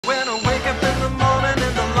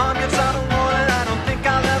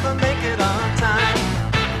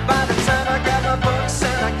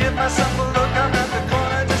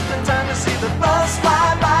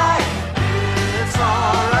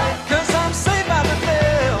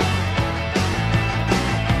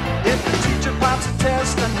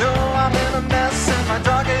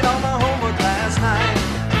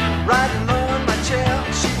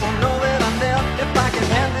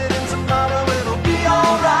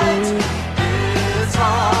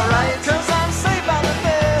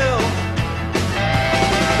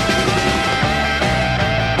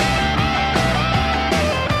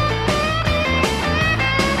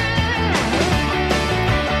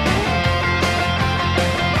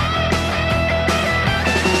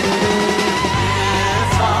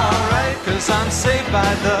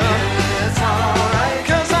by the, it's alright,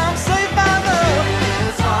 'cause I'm safe by the,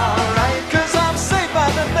 it's alright, 'cause I'm safe by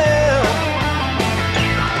the bell.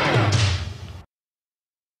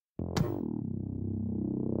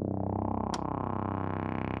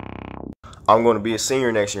 I'm going to be a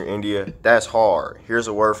senior next year, India. That's hard. Here's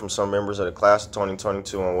a word from some members of the class of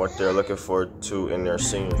 2022 on what they're looking forward to in their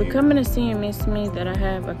senior year. Becoming a senior means to me that I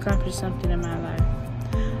have accomplished something in my life.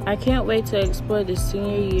 I can't wait to explore this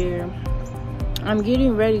senior year. I'm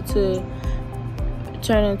getting ready to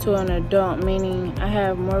turn into an adult, meaning I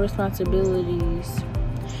have more responsibilities.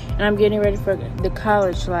 And I'm getting ready for the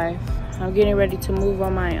college life. I'm getting ready to move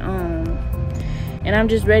on my own. And I'm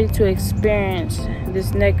just ready to experience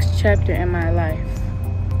this next chapter in my life.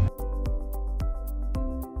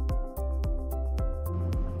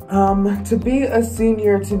 To be a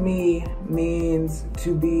senior to me means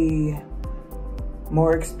to be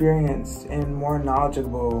more experienced and more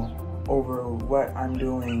knowledgeable over what I'm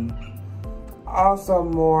doing. Also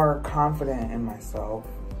more confident in myself.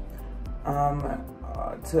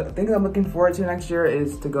 Things I'm looking forward to next year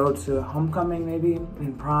is to go to homecoming maybe,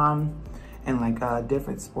 and prom, and like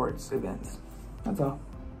different sports events. That's all.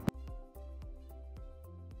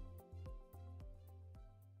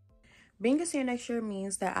 Being a senior next year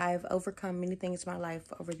means that I've overcome many things in my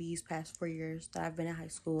life over these past 4 years that I've been in high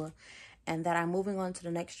school, and that I'm moving on to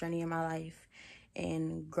the next journey in my life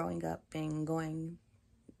and growing up and going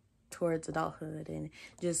towards adulthood and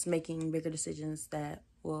just making bigger decisions that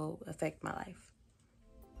will affect my life.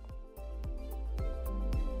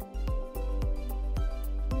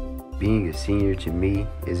 Being a senior to me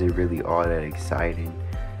isn't really all that exciting,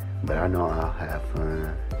 but I know I'll have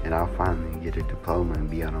fun and I'll finally get a diploma and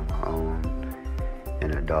be out on my own,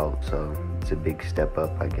 an adult, so it's a big step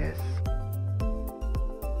up, I guess.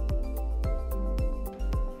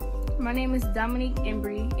 My name is Dominique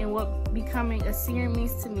Embry, and what becoming a senior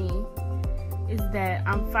means to me is that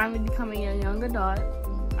I'm finally becoming a young adult.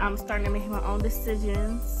 I'm starting to make my own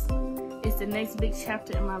decisions. It's the next big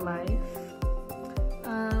chapter in my life.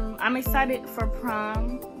 I'm excited for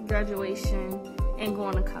prom, graduation, and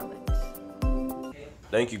going to college.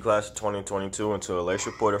 Thank you, class of 2022, and to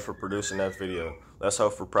Alicia Porter for producing that video. Let's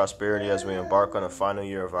hope for prosperity as we embark on the final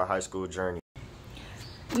year of our high school journey.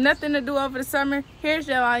 Nothing to do over the summer? Here's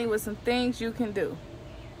your line with some things you can do.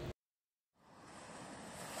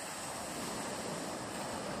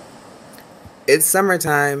 It's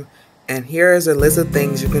summertime, and here is a list of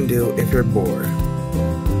things you can do if you're bored.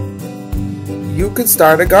 You could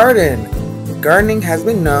start a garden. Gardening has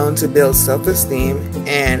been known to build self-esteem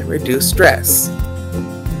and reduce stress.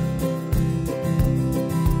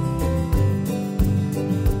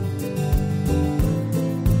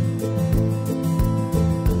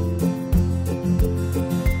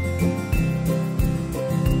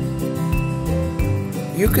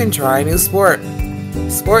 You can try a new sport.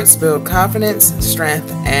 Sports build confidence,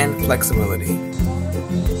 strength, and flexibility.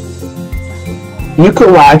 You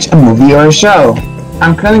could watch a movie or a show.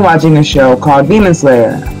 I'm currently watching a show called Demon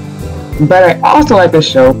Slayer, but I also like a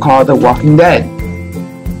show called The Walking Dead.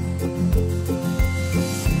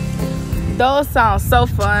 Those sound so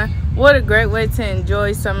fun. What a great way to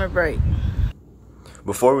enjoy summer break.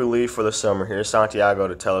 Before we leave for the summer, here's Santiago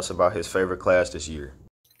to tell us about his favorite class this year.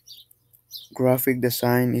 Graphic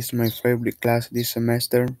design is my favorite class this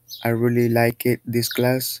semester. I really like it, this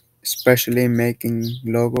class, especially making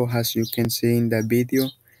logo. As you can see in the video,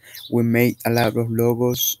 we made a lot of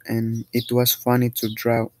logos and it was funny to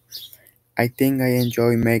draw. I think I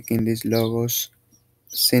enjoy making these logos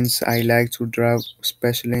since I like to draw,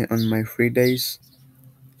 especially on my free days.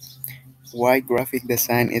 Why graphic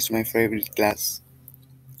design is my favorite class?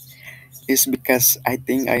 It's because I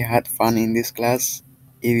think I had fun in this class,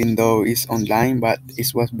 even though it's online, but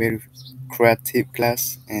it was very creative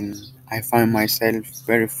class and I find myself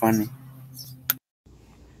very funny.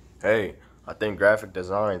 Hey, I think graphic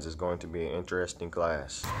designs is going to be an interesting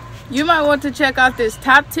class. You might want to check out this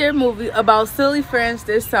top tier movie about silly friends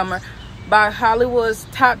this summer by Hollywood's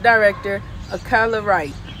top director, Akala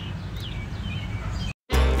Wright.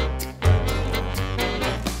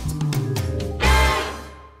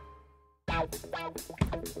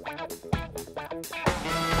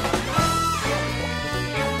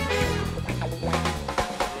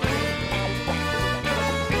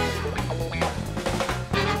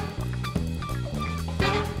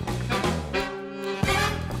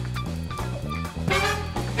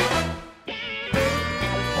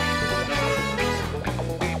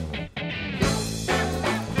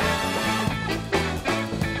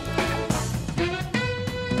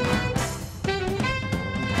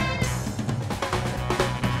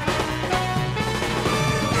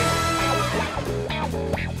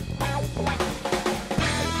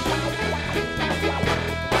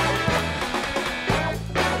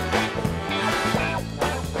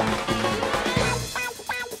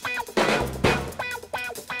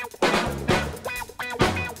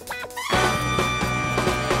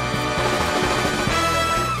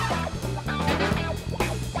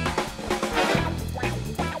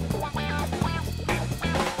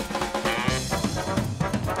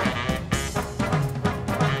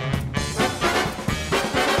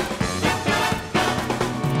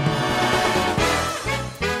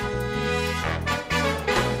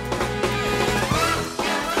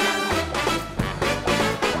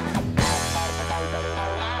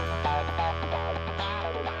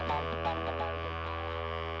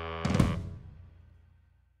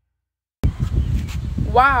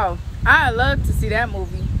 Wow, I'd love to see that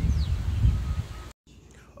movie.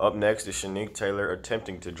 Up next is Shanique Taylor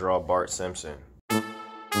attempting to draw Bart Simpson.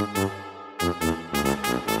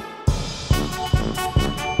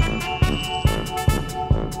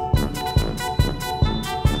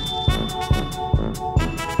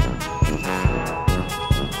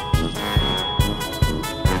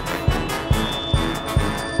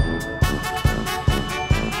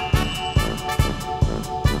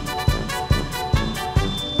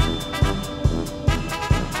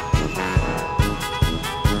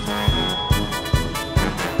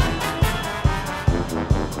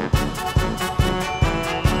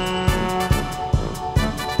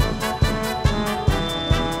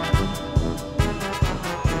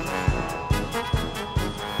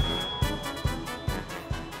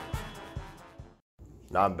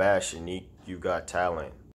 Not bad, Shanique. You've got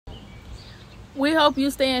talent. We hope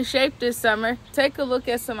you stay in shape this summer. Take a look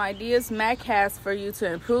at some ideas Mac has for you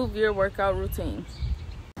to improve your workout routine.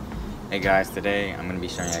 Hey guys, today I'm going to be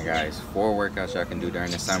showing you guys 4 workouts y'all can do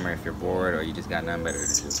during the summer if you're bored or you just got nothing better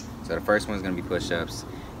to do. So the first one's going to be push-ups,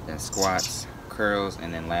 then squats, curls,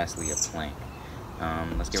 and then lastly a plank.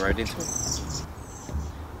 Let's get right into it.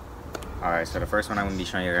 Alright, so the first one I'm going to be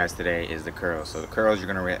showing you guys today is the curls. So the curls,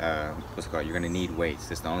 you're going to, you're going to need weights.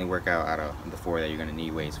 This is the only workout out of the 4 that you're going to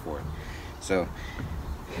need weights for. So,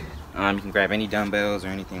 you can grab any dumbbells or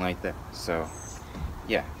anything like that. So,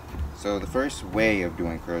 yeah. So the first way of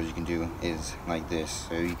doing curls you can do is like this.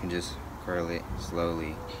 So you can just curl it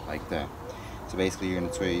slowly like that. So basically you're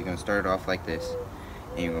going to start it off like this,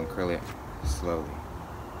 and you're going to curl it slowly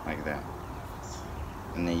like that.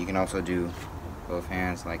 And then you can also do both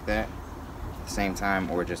hands like that at the same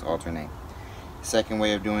time, or just alternate. Second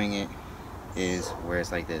way of doing it is where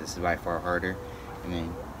it's like this. This is by far harder, and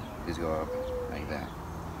then just go up like that,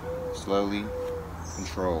 slowly,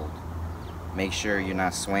 controlled. Make sure you're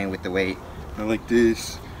not swaying with the weight, not like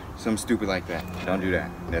this, something stupid like that. Don't do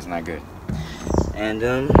that. That's not good. And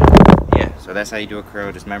yeah, so that's how you do a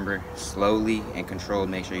curl. Just remember, slowly and controlled.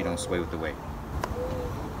 Make sure you don't sway with the weight.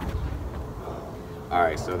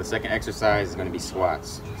 Alright, so the second exercise is going to be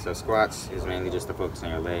squats. So squats is mainly just to focus on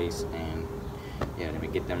your legs and yeah, to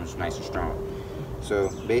get them nice and strong. So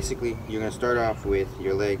basically, you're going to start off with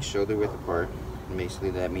your legs shoulder width apart. And basically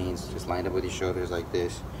that means just lined up with your shoulders like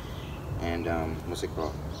this. And what's it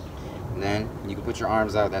called? And then you can put your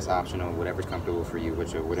arms out. That's optional, whatever's comfortable for you,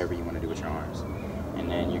 whatever you want to do with your arms. And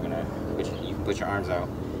then you're gonna you can put your arms out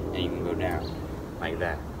and you can go down like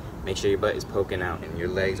that. Make sure your butt is poking out and your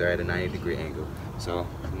legs are at a 90-degree angle. So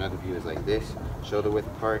another view is like this, shoulder width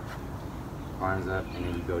apart, arms up, and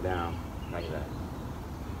then you go down like that.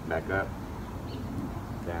 Back up,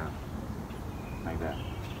 down, like that.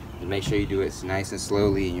 And make sure you do it nice and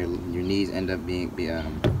slowly, and your knees end up being at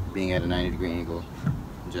a 90-degree angle,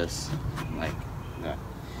 just like that.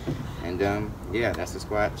 And yeah, that's the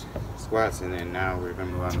squats, and then now we're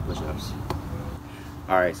gonna move on to push-ups.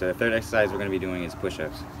 All right, so the third exercise we're gonna be doing is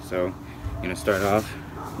push-ups. So you're gonna start off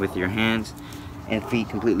with your hands and feet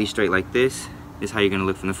completely straight like this. This is how you're gonna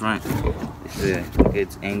look from the front. This is a good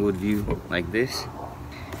angled view like this,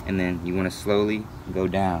 and then you want to slowly go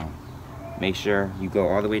down. Make sure you go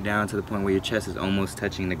all the way down to the point where your chest is almost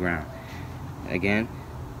touching the ground. Again,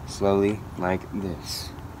 slowly like this.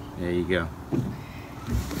 There you go.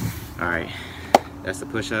 All right, that's the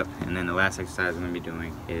push-up, and then the last exercise we're gonna be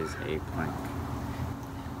doing is a plank.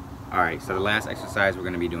 All right, so the last exercise we're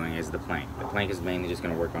gonna be doing is the plank. The plank is mainly just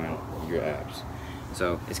gonna work on your abs.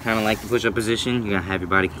 So it's kind of like the push-up position. You're gonna have your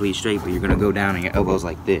body completely straight, but you're gonna go down on your elbows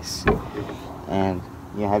like this. And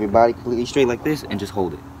you have your body completely straight like this, and just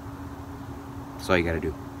hold it. That's all you gotta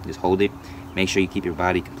do. Just hold it. Make sure you keep your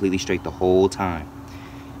body completely straight the whole time.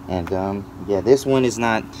 And yeah, this one is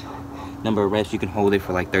not number of reps. You can hold it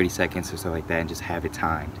for like 30 seconds or so like that, and just have it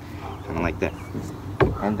timed, kind of like that.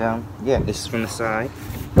 And yeah, this is from the side.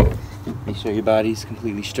 Make sure your body's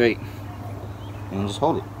completely straight, and just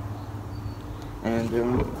hold it. And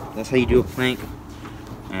that's how you do a plank.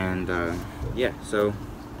 And yeah, so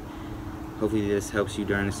hopefully this helps you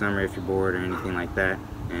during the summer if you're bored or anything like that.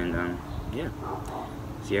 And yeah,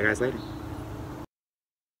 see you guys later.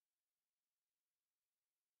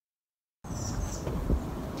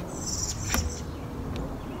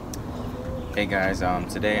 Hey guys,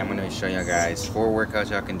 today I'm going to show you guys 4 workouts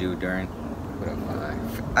y'all can do during.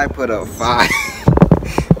 I put up 5.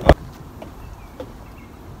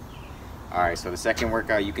 Alright, so the second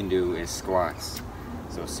workout you can do is squats.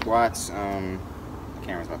 So squats, the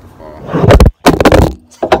camera's about to fall.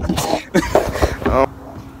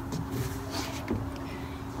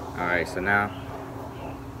 Alright, so now,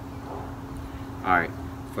 alright,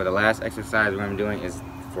 for the last exercise, what I'm doing is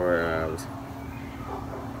for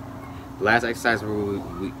the last exercise where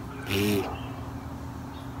we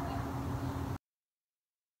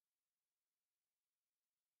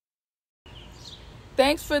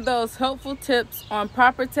Thanks for those helpful tips on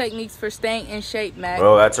proper techniques for staying in shape, Mac.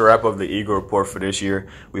 Well, that's a wrap of the Eagle Report for this year.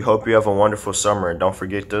 We hope you have a wonderful summer, and don't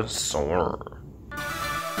forget to soar.